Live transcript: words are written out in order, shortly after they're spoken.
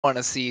want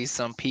to see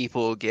some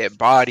people get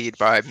bodied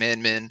by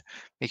Min Min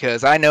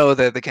because I know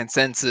that the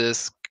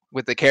consensus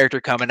with the character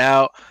coming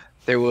out,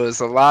 there was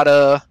a lot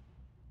of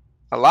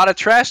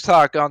trash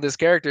talk on this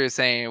character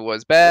saying it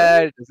was Really?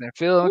 bad, it doesn't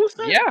feel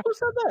yeah, Who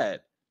said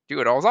that?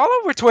 dude, I was all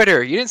over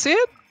Twitter. You didn't see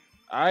it?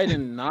 I did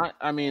not.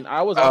 I mean,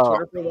 I was off Oh,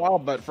 Twitter for a while,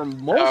 but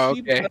from most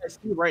people okay. that I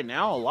see right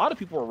now, a lot of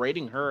people are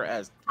rating her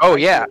as Oh high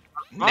yeah. tier,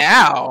 top tier.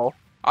 Now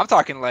I'm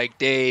talking like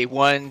day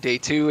 1, day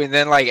 2, and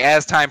then like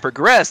as time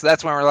progressed,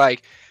 that's when we're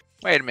like,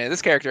 wait a minute,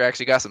 this character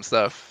actually got some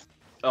stuff.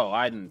 Oh,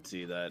 I didn't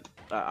see that.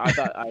 I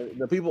thought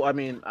the people. I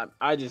mean,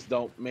 I just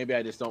don't. Maybe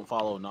I just don't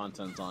follow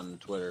nonsense on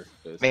Twitter.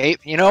 'Cause, Mate,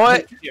 you know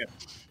what? yeah.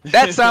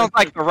 That sounds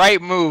like the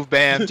right move,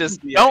 Bam. Just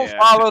Yeah, don't yeah.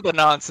 follow the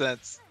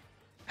nonsense.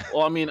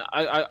 Well, I mean,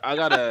 I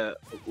got a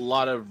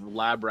lot of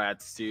lab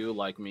rats too,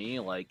 like me,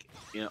 like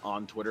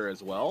on Twitter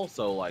as well.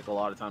 So like a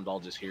lot of times I'll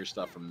just hear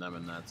stuff from them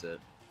and that's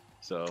it.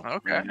 So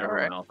Okay, and all everyone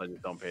right. else I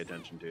just don't pay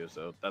attention to.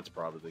 So that's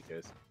probably the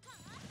case.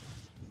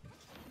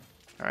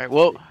 All right.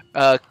 Well,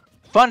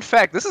 fun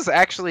fact: this is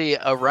actually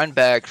a run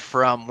back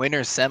from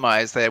winners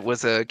semis. That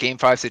was a game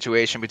 5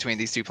 situation between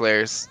these two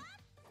players.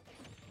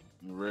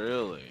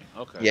 Really?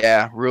 Okay.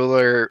 Yeah,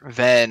 Ruler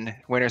Ven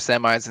winner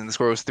semis, and the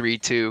score was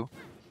 3-2.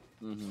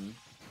 hmm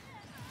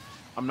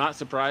I'm not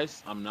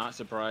surprised. I'm not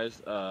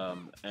surprised.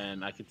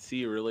 And I could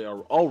see really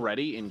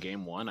already in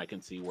game one, I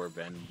can see where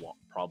Ben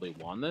probably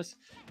won this,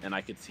 and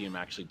I could see him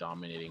actually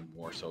dominating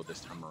more so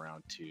this time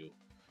around too.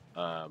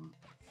 Um,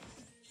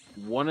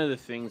 One of the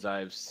things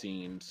I've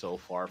seen so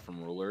far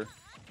from Ruler,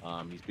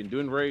 he's been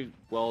doing very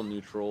well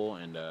neutral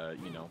and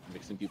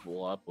mixing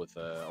people up with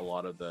a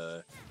lot of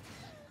the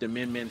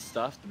min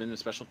stuff, the min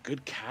special.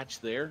 Good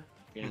catch there,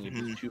 getting a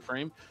good 2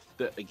 frame.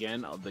 The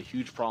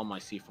huge problem I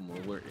see from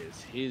Ruler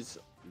is his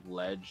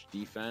ledge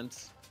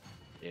defense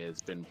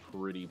has been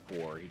pretty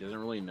poor. He doesn't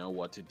really know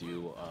what to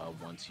do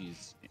once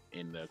he's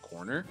in the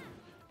corner.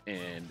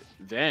 And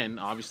then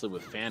obviously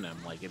with Phantom,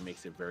 like it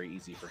makes it very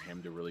easy for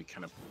him to really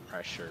kind of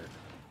pressure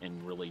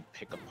and really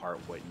pick apart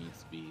what needs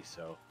to be.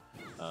 So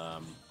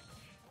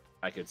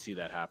I could see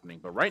that happening.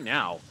 But right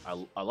now,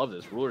 I love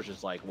this. Ruler's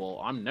just like,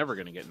 well, I'm never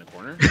gonna get in the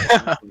corner.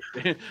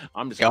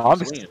 I'm just gonna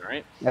keep swinging,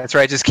 right? That's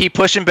right. Just keep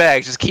pushing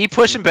back. Just keep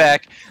pushing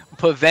back. We'll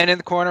put Ven in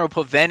the corner. We'll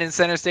put Ven in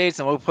center stage,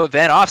 and we'll put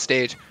Ven off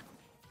stage.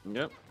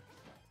 Yep.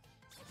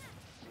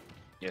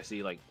 Yeah,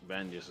 see, like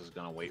Ben just is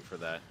gonna wait for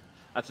that.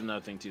 That's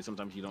another thing too.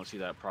 Sometimes you don't see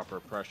that proper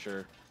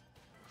pressure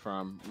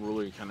from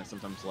Ruler. He kind of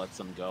sometimes lets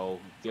them go.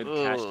 Good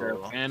catch there,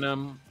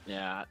 Phantom.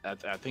 Yeah,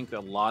 I think a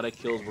lot of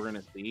kills we're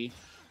gonna see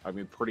are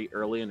gonna be pretty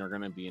early, and they're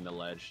gonna be in the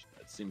ledge.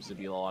 That seems to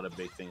be a lot of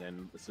big thing,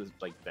 and this is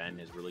like Ben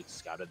has really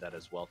scouted that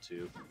as well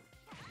too.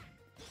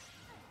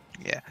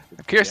 Yeah,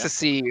 I'm curious to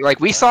see.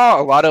 Like we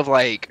saw a lot of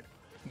like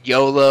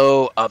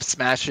YOLO up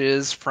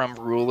smashes from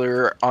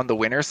Ruler on the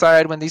winner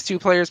side when these two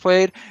players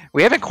played.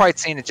 We haven't quite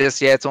seen it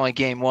just yet. It's only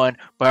game 1,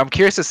 but I'm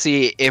curious to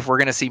see if we're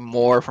gonna see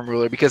more from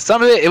Ruler because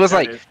some of it was There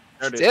like, it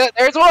is. yeah,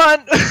 there's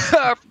one.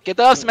 Get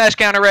the up smash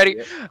counter ready.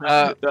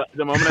 The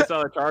moment I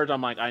saw the charge,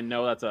 I'm like, I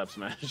know that's up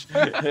smash.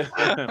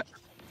 But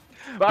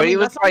I mean,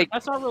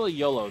 that's not really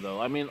YOLO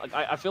though. I mean, like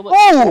I feel like,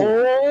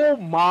 oh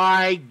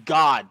my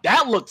god,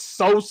 that looks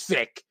so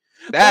sick.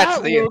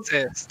 That's the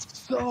assist.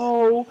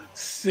 So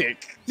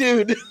sick,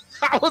 dude.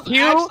 That was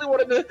actually one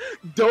of the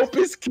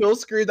dopest kill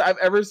screens I've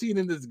ever seen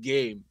in this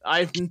game.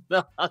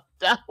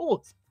 That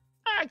was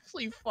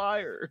actually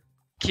fire.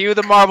 Cue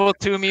the Marvel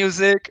 2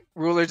 music.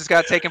 Ruler just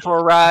got taken for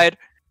a ride.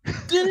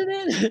 Yo,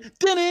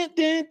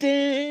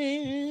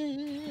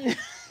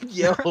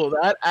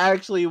 that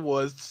actually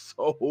was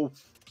so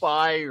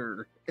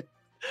fire.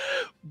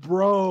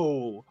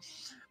 Bro.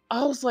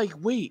 I was like,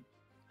 wait,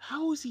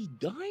 how is he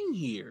dying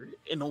here?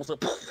 And I was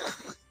like,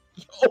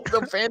 yo,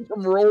 the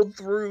Phantom rolled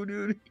through,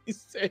 dude. He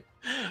said,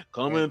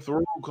 coming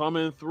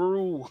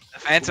through.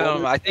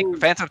 Phantom, I think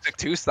Phantom took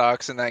 2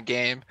 stocks in that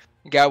game.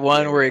 You got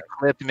one where he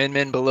clipped Min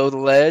Min below the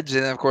ledge,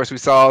 and of course we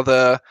saw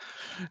the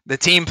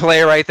team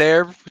play right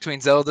there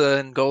between Zelda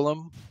and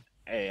Golem.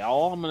 Hey,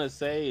 all I'm gonna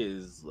say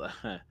is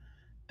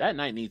that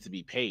knight needs to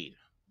be paid.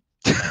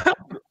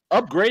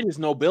 Upgrade his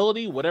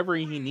nobility, whatever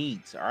he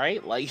needs. All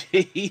right, like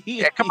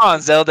yeah, come on,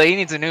 Zelda. He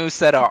needs a new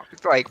set of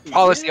like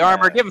polish the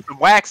armor, give him some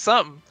wax,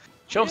 something.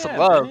 Show him some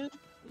love. Man.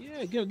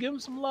 Yeah, give him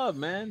some love,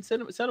 man. Set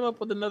him up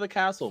with another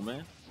castle,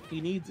 man.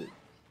 He needs it.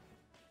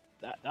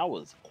 That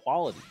was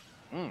quality.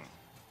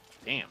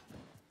 Damn.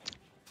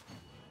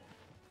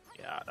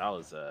 Yeah, that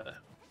was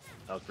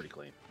pretty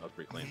clean.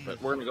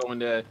 But we're gonna go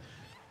into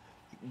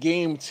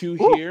game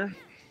 2 here,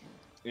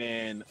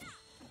 and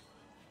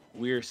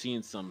we're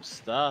seeing some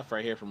stuff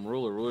right here from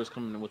Ruler. Ruler's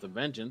coming in with a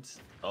vengeance.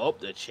 Oh,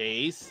 the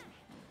chase.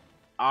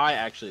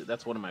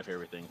 That's one of my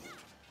favorite things.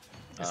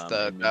 It's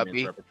the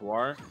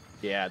repertoire.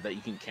 Yeah, that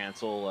you can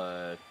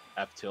cancel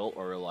F tilt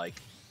or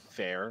like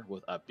fair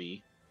with up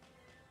B.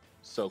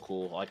 So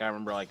cool. Like I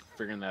remember like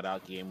figuring that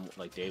out game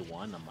like day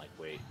 1. I'm like,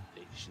 wait,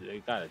 they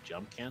got a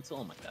jump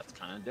cancel. I'm like, that's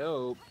kind of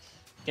dope.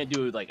 Can't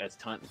do like a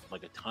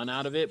ton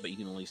out of it, but you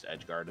can at least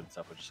edge guard and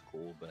stuff, which is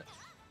cool. But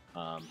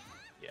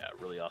Yeah,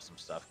 really awesome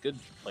stuff. Good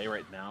play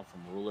right now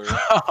from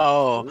Rul3r.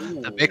 Oh,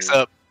 the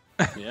mix-up.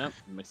 Yeah,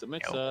 mix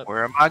up.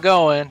 Where am I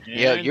going?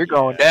 Yeah, And you're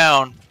going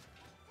down.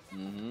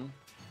 Mm-hmm.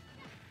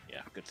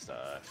 Yeah, good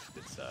stuff.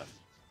 Good stuff.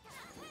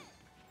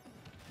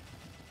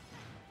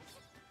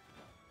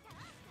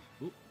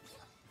 Ooh.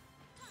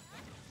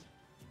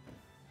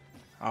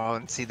 Oh,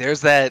 and see,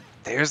 there's the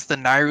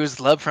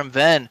Nairu's love from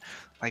Ven.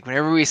 Like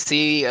whenever we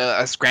see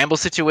a scramble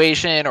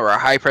situation or a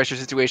high pressure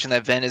situation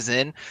that Ven is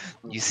in,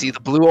 you see the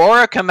blue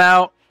aura come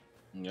out.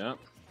 Yep.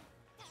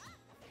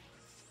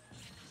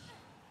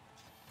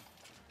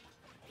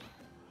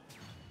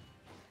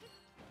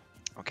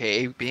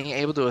 Okay, being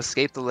able to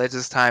escape the ledge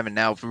this time, and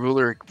now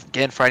Rul3r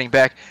again fighting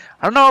back.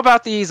 I don't know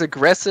about these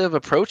aggressive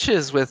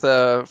approaches with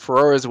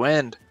Ferrora's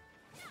Wind.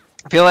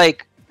 I feel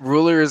like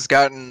Rul3r's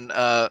gotten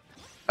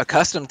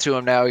accustomed to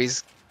him now.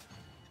 He's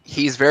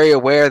very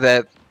aware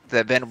that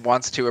Ven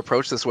wants to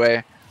approach this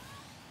way,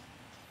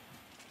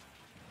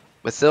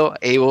 but still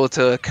able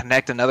to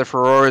connect another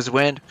Ferrora's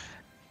Wind.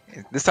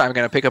 This time,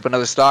 going to pick up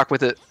another stock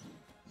with it.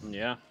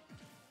 Yeah.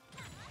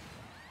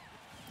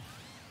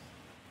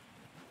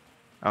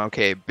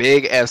 Okay,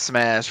 big F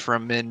smash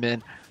from Min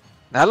Min.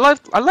 I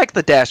like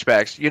the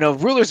dashbacks. You know,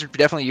 Rul3r's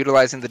definitely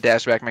utilizing the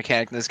dashback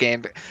mechanic in this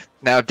game.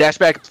 Now,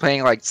 dashback is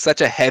playing like such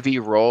a heavy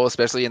role,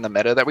 especially in the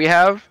meta that we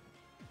have.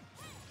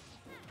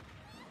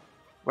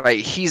 Like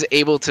he's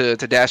able to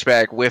dash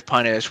back with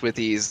punish with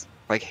these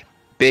like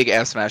big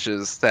F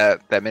smashes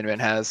that Min Min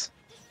has.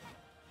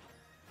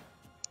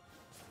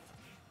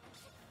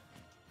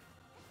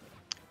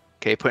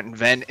 Okay, putting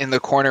Ven in the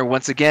corner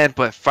once again,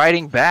 but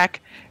fighting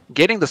back,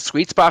 getting the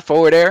sweet spot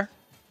forward air.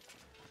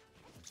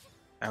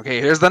 Okay,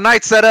 here's the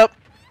knight setup.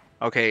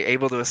 Okay,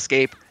 able to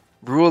escape.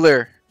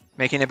 Rul3r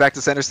making it back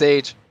to center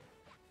stage.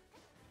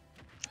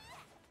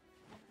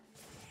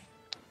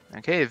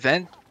 Okay,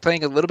 Ven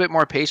playing a little bit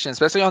more patient,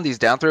 especially on these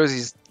down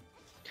throws.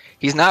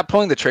 He's not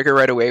pulling the trigger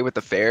right away with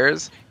the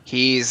fairs.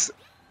 He's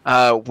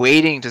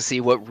waiting to see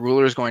what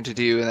Rul3r is going to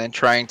do and then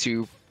trying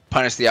to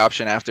punish the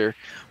option after.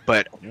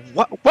 But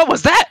what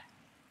was that?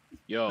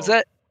 Yo. Was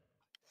that?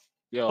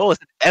 Yo. Oh, was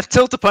it F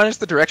tilt to punish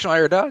the directional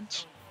air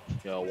dodge?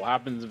 Yo, what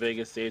happens in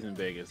Vegas stays in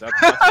Vegas.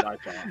 That's what I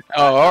thought.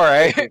 Oh, all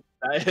right.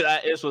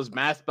 This was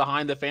masked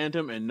behind the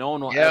Phantom, and no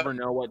one will ever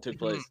know what took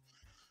place.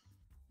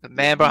 The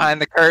man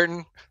behind the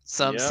curtain.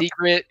 Some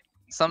secret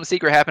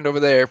happened over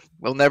there.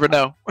 We'll never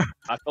know.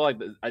 I feel like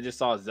I just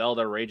saw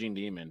Zelda Raging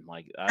Demon.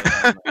 Like I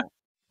don't know.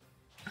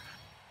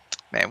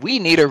 Man, we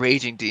need a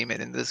Raging Demon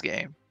in this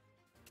game.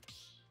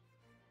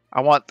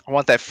 I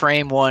want that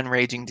frame 1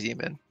 Raging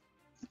Demon.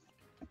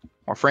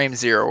 Or frame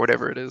 0,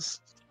 whatever it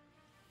is.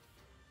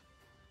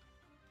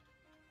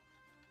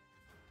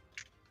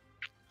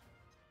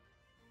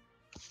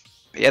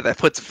 But yeah, that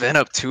puts Ven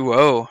up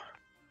 2-0.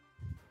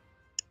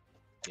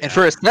 Yeah. And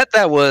for a set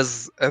that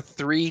was a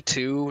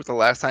 3-2 the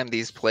last time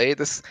these played,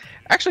 this is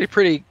actually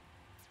pretty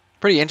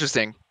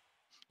interesting.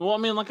 Well, I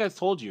mean, like I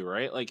told you,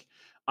 right? Like,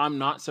 I'm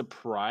not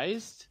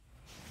surprised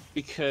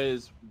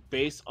because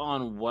based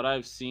on what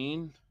I've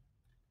seen,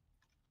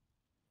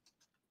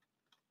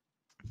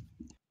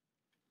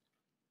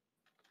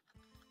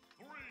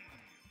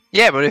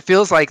 yeah, but it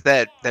feels like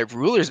that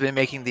Rul3r's been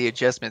making the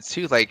adjustments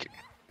too. Like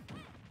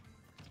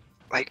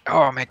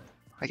oh man,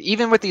 like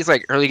even with these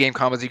like early game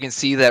combos, you can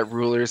see that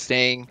Rul3r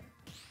staying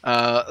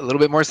a little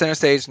bit more center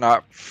stage,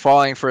 not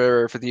falling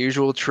for the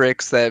usual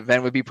tricks that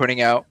Ven would be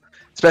putting out,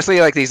 especially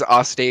like these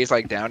off stage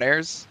like down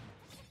airs.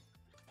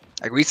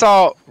 Like we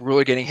saw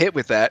Rul3r getting hit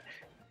with that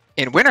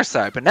in winner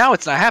side, but now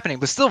it's not happening.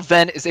 But still,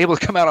 Ven is able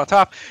to come out on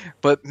top,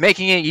 but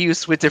making it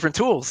use with different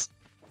tools.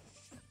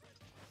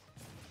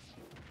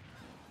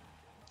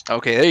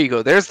 Okay, there you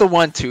go. There's the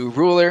 1-2.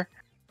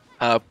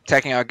 Rul3r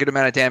taking out a good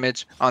amount of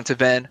damage onto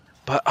Ven.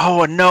 But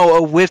oh no,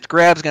 a whiffed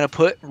grab's going to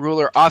put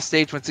Rul3r off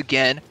stage once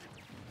again.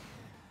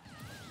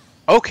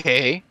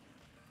 Okay.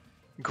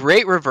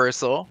 Great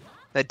reversal.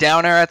 The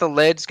down air at the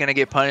ledge is going to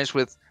get punished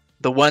with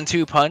the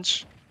 1-2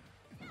 punch.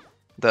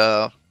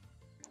 The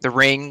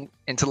ring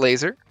into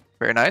laser.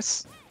 Very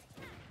nice.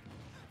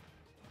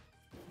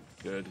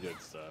 Good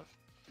stuff.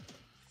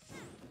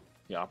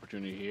 The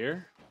opportunity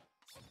here.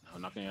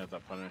 I'm not going to have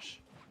that punish.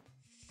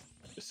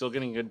 You're still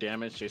getting good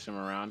damage, chasing him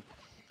around.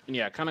 And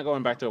yeah, kind of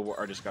going back to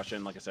our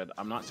discussion, like I said,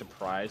 I'm not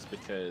surprised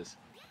because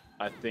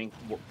I think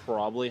what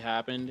probably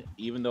happened,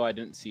 even though I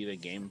didn't see the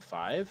game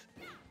 5,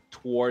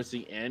 towards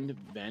the end,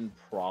 Ven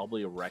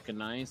probably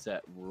recognized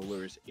that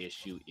Rul3r's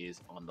issue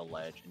is on the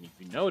ledge. And if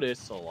you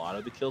notice, a lot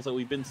of the kills that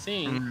we've been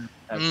seeing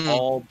have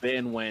all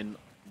been when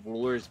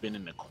Rul3r's been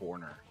in the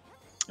corner.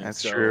 And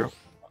that's true.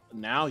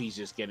 Now he's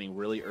just getting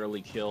really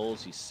early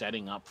kills. He's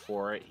setting up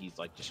for it. He's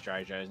like just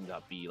strategizing to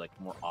be like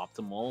more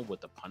optimal with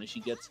the punish he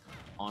gets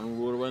on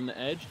Rul3r on the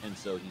edge, and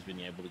so he's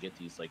been able to get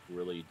these like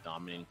really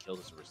dominating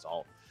kills as a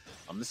result.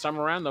 This time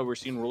around though, we're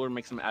seeing Rul3r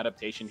make some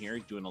adaptation here.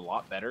 He's doing a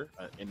lot better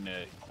in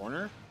the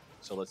corner.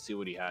 So let's see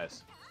what he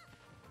has.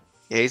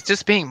 Yeah, he's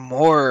just being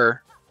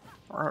more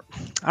I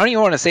don't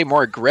even want to say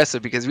more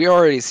aggressive because we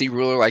already see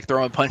Ruler like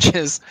throwing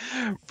punches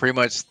pretty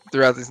much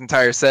throughout this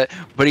entire set,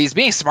 but he's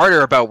being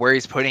smarter about where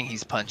he's putting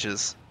his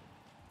punches.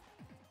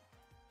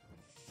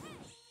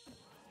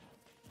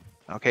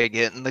 Okay,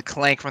 getting the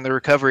clank from the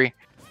recovery.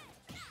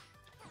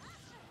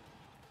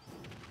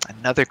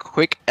 Another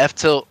quick F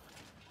tilt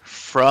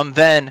from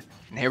Ven.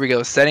 And here we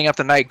go, setting up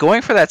the Knight,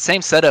 going for that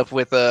same setup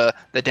with the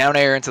down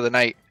air into the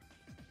Knight.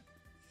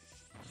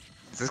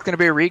 Is this going to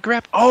be a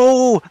regrab?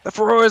 Oh, the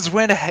Ferrora's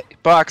wind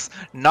box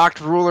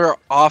knocked Ruler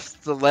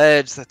off the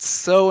ledge. That's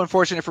so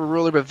unfortunate for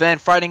Ruler, but Ven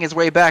fighting his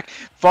way back,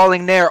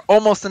 falling there,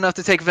 almost enough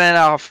to take Ven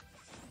off.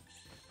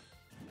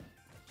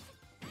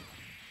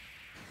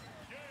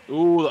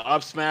 Ooh, the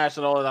up smash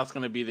and all that's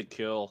going to be the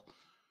kill.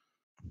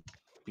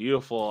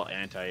 Beautiful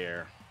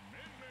anti-air.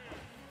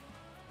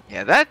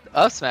 Yeah, that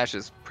up smash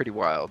is pretty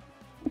wild.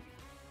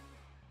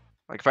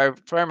 Like if I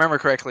remember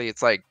correctly,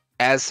 it's like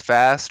as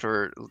fast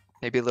or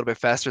maybe a little bit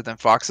faster than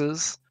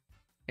Fox's.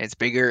 It's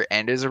bigger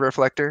and is a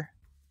reflector.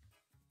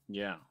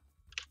 Yeah.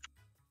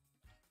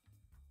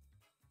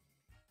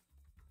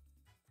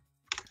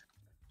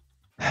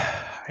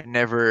 I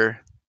never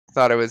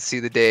thought I would see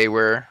the day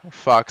where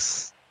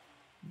Fox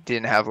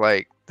didn't have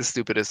like the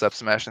stupidest up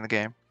smash in the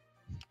game.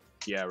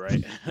 Yeah,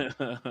 right.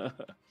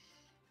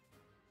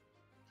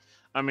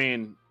 I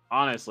mean,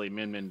 honestly,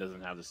 Min Min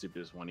doesn't have the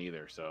stupidest one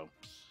either. So,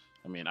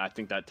 I mean, I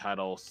think that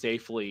title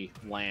safely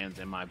lands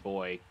in my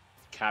boy,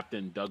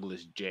 Captain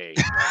Douglas J.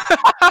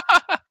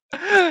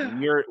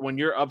 when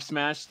your up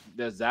smash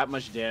does that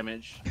much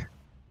damage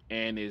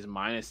and is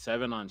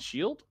 -7 on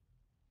shield,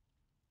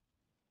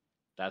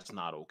 that's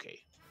not okay.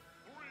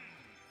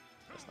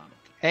 That's not okay.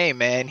 Hey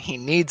man, he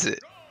needs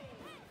it.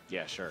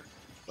 Yeah, sure.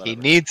 Whatever.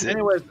 He needs it.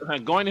 Anyways,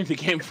 going into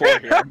game 4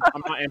 here,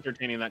 I'm not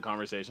entertaining that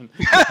conversation.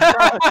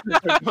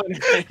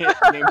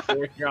 Game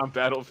 4 here on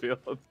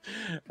Battlefield.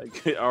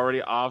 Like,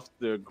 already off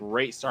the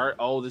great start.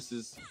 Oh, this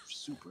is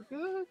super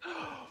good.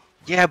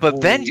 Yeah, but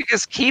Ven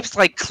just keeps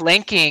like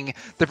clanking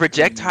the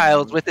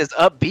projectiles with his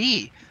up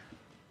B.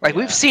 Like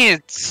we've seen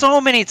it so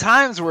many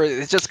times where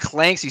it just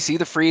clanks. You see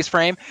the freeze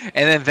frame,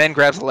 and then Ven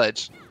grabs the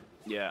ledge.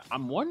 Yeah,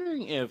 I'm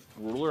wondering if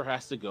Ruler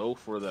has to go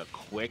for the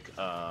quick,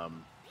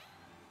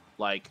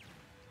 like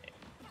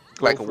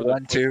a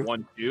 1-2.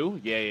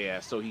 1-2.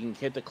 Yeah. So he can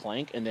hit the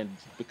clank, and then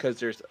because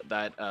there's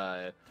that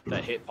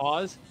that hit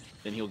pause,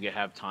 then he'll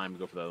have time to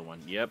go for the other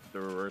one. Yep, the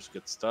reverse,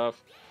 good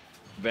stuff.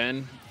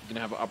 Ven gonna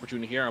have an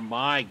opportunity here. Oh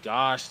my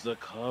gosh, the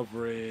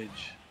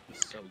coverage is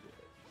so good.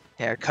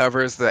 Yeah,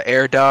 covers the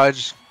air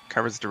dodge,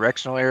 covers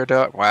directional air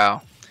dodge.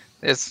 Wow,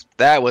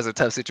 that was a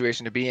tough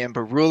situation to be in.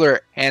 But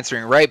Ruler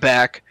answering right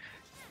back,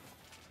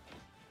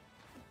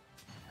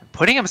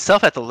 putting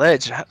himself at the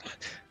ledge. I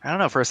don't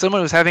know, for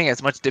someone who's having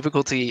as much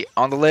difficulty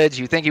on the ledge,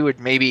 you think he would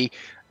maybe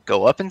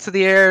go up into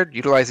the air,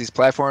 utilize these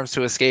platforms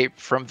to escape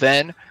from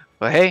Ven.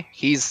 But hey,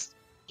 he's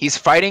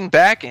fighting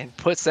back and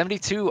put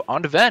 72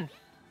 onto Ven.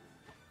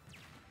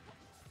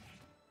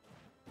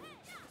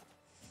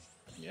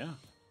 Yeah.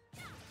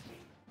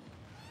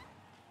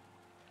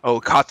 Oh,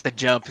 caught the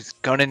jump. He's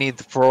gonna need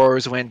the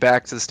Ferrora's win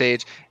back to the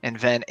stage, and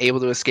Ven able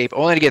to escape,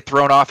 only to get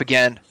thrown off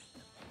again.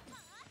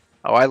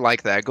 Oh, I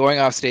like that. Going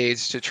off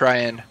stage to try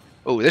and...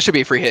 Oh, this should be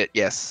a free hit.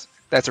 Yes,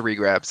 that's a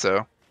regrab.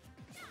 So,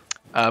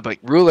 but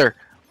Ruler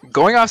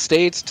going off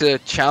stage to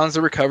challenge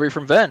the recovery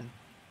from Ven,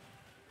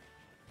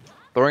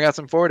 throwing out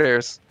some forward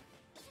airs.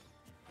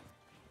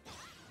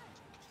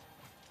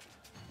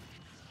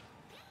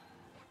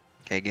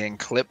 Okay, getting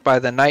clipped by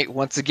the Knight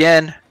once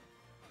again.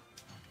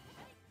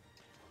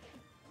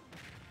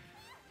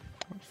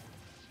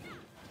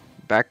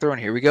 Back throw,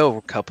 and here we go.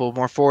 A couple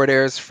more forward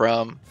airs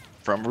from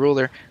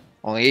Ruler.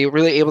 Only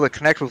really able to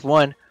connect with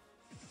one.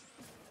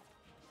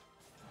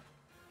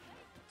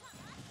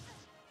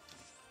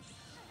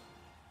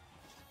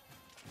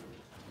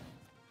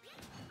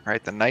 All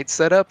right, the Knight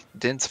setup.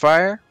 Din's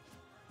fire.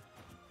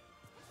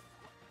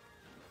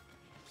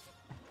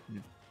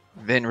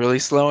 Ven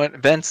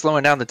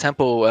slowing down the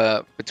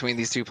tempo between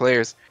these two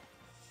players.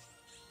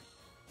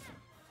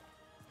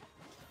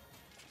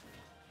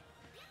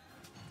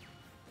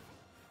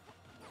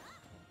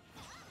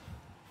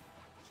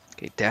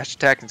 Okay, dash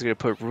attack is going to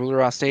put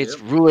Ruler off stage. Yep.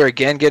 Ruler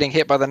again getting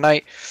hit by the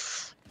Knight.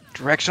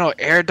 Directional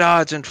air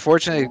dodge,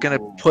 unfortunately, is going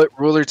to put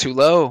Ruler too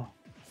low.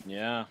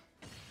 Yeah.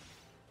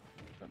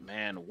 But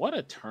man, what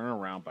a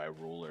turnaround by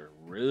Ruler.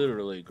 Really,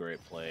 really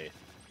great play.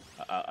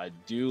 I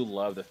do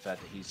love the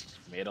fact that he's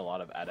made a lot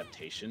of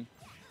adaptation.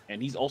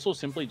 And he's also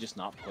simply just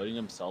not putting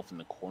himself in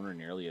the corner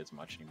nearly as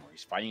much anymore.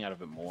 He's fighting out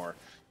of it more.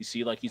 You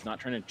see, like, he's not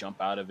trying to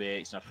jump out of it.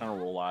 He's not trying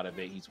to roll out of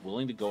it. He's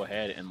willing to go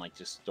ahead and, like,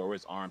 just throw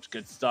his arms.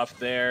 Good stuff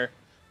there.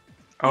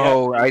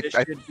 Oh, yeah,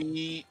 should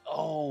be...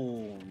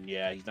 Oh,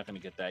 yeah, he's not going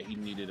to get that. He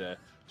needed a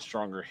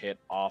stronger hit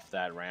off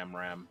that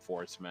Ram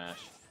forward smash.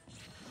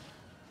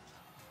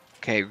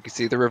 Okay, we can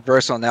see the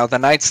reversal now. The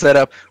Knight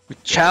setup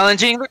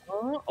challenging.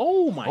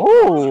 Oh my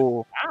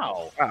god!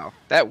 Wow!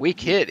 That weak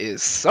hit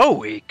is so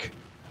weak.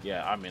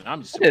 Yeah, I mean,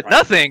 I'm just surprised.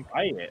 Nothing.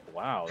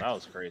 Wow, that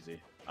was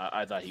crazy.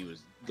 I thought he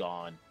was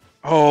gone.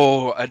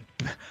 Oh,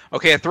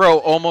 okay, a throw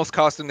almost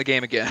cost him the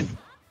game again.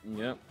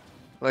 Yep.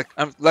 Like,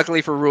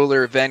 luckily for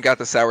Rul3r, Ven got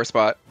the sour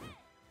spot.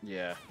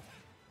 Yeah.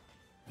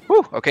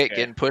 Whew, okay, Okay.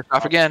 getting pushed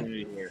off again.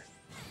 Here.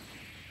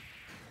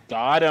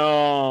 Got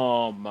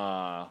him.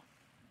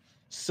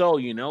 So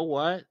you know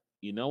what?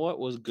 You know what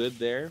was good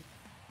there?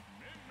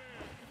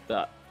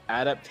 The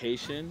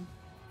adaptation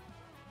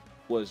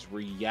was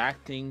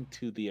reacting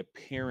to the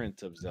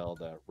appearance of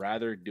Zelda,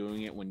 rather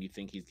doing it when you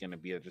think he's going to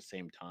be at the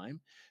same time,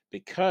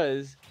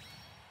 because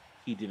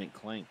he didn't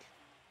clink.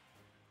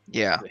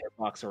 Yeah. The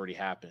hitbox already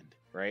happened,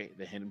 right?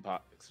 The hitbox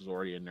was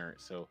already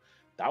inert. So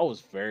that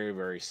was very,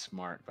 very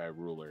smart by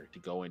Rul3r to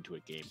go into a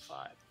game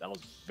 5. That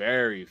was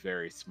very,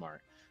 very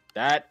smart.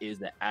 That is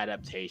the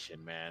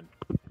adaptation, man.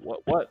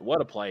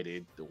 What a play,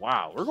 dude.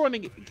 Wow. We're going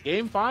to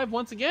game 5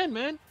 once again,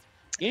 man.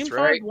 Game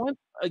 5 once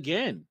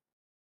again.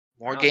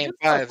 More game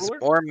 5s,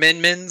 more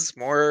Min-Mins,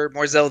 more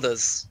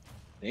Zeldas.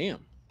 Damn.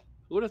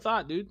 Who would have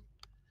thought, dude?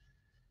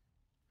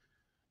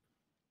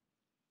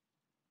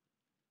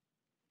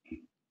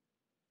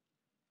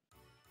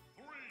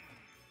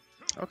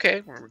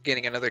 Okay, we're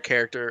getting another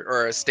character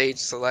or a stage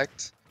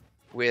select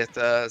with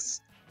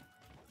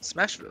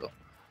Smashville.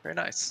 Very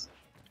nice.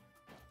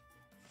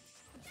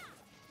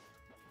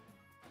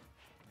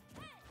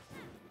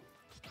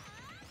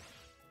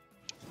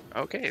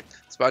 Okay,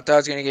 Spot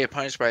Dog's gonna get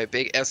punished by a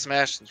big F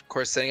smash, of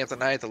course setting up the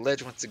knight at the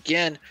ledge once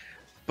again,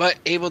 but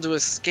able to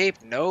escape.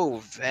 No,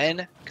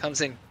 Ven comes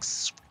in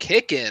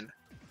kicking,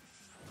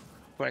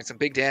 putting some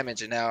big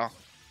damage, and now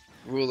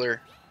Rul3r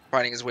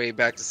finding his way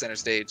back to center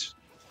stage.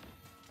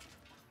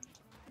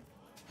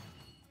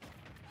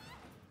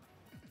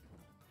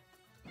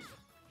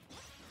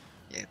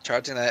 Yeah,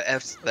 charging that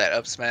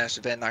up smash,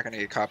 Ven not gonna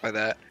get caught by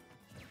that.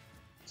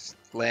 Just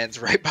lands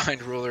right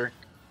behind Rul3r.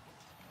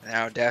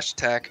 Now dash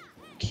attack.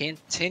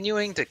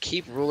 Continuing to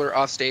keep Rul3r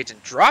off stage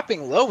and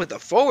dropping low with the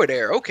forward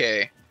air.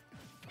 Okay.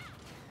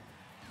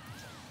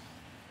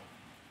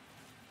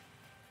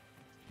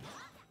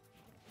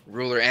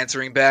 Rul3r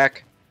answering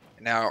back.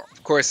 Now,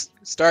 of course,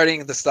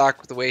 starting the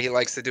stock the way he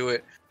likes to do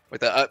it, with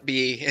the up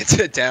B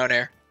into down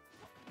air.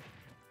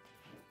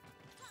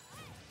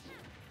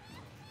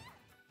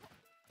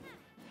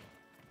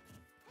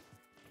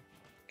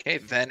 Okay,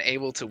 Ven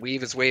able to weave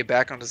his way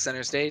back onto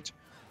center stage.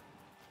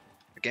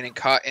 Getting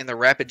caught in the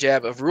rapid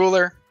jab of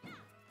Rul3r.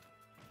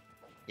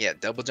 Yeah,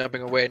 double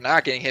jumping away,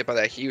 not getting hit by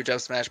that huge up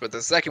smash, but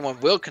the second one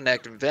will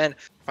connect, and Ven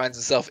finds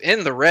himself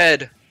in the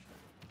red.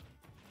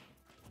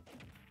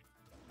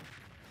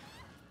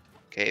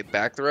 Okay,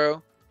 back throw.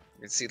 You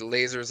can see the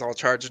lasers all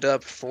charged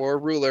up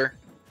for Rul3r.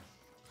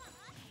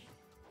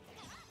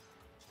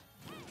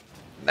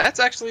 That's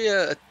actually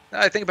now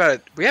I think about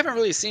it, we haven't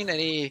really seen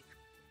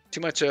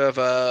too much of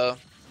the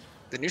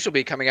neutral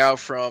beat coming out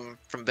from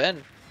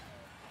Ven.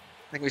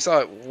 I think we saw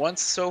it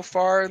once so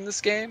far in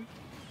this game,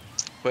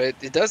 but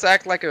it does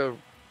act like a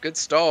good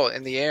stall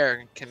in the air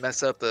and can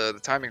mess up the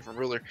timing from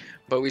Rul3r.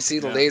 But we see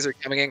the laser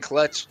coming in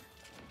clutch.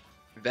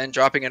 Ven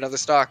dropping another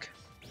stock.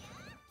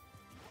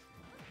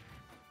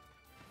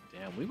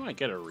 Damn, we might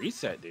get a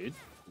reset, dude.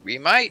 We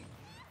might.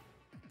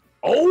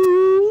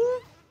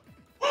 Oh!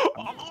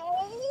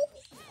 Oh!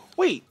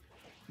 Wait,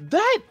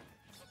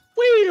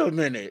 wait a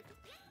minute.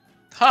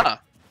 Huh.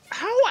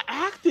 How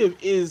active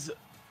is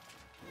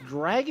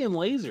Dragon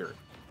Laser?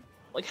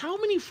 Like, how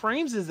many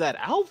frames is that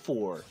out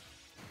for?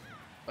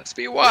 Must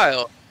be a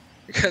while.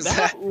 Because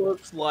that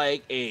looks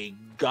like a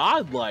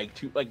godlike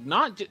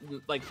not just,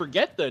 like,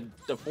 forget the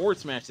forward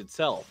smash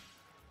itself.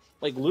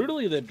 Like,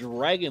 literally the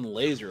Dragon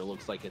Laser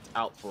looks like it's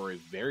out for a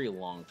very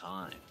long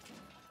time.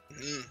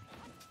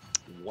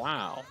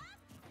 Wow.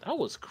 That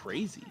was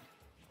crazy.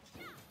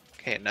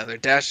 Okay, another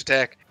dash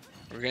attack.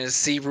 We're going to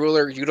see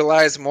Rul3r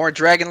utilize more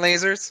Dragon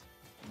Lasers.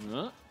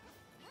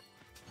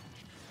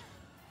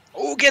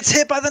 Oh, gets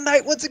hit by the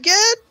knight once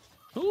again.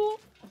 Ooh.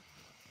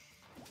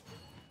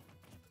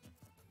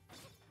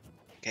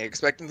 Okay,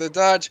 expecting the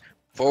dodge.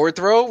 Forward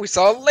throw. We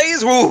saw a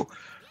laser. Woo!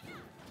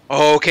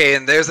 Okay,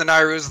 and there's the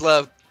Nairu's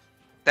love.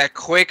 That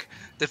quick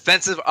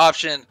defensive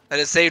option that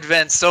has saved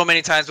Ven so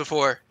many times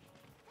before.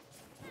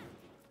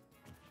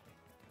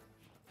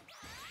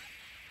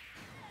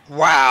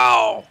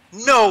 Wow.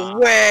 No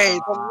way.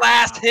 The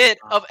last hit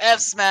of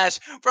F Smash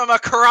from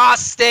across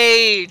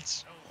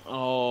stage.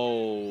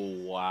 Oh,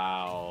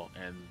 wow.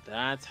 And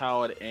that's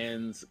how it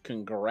ends.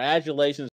 Congratulations.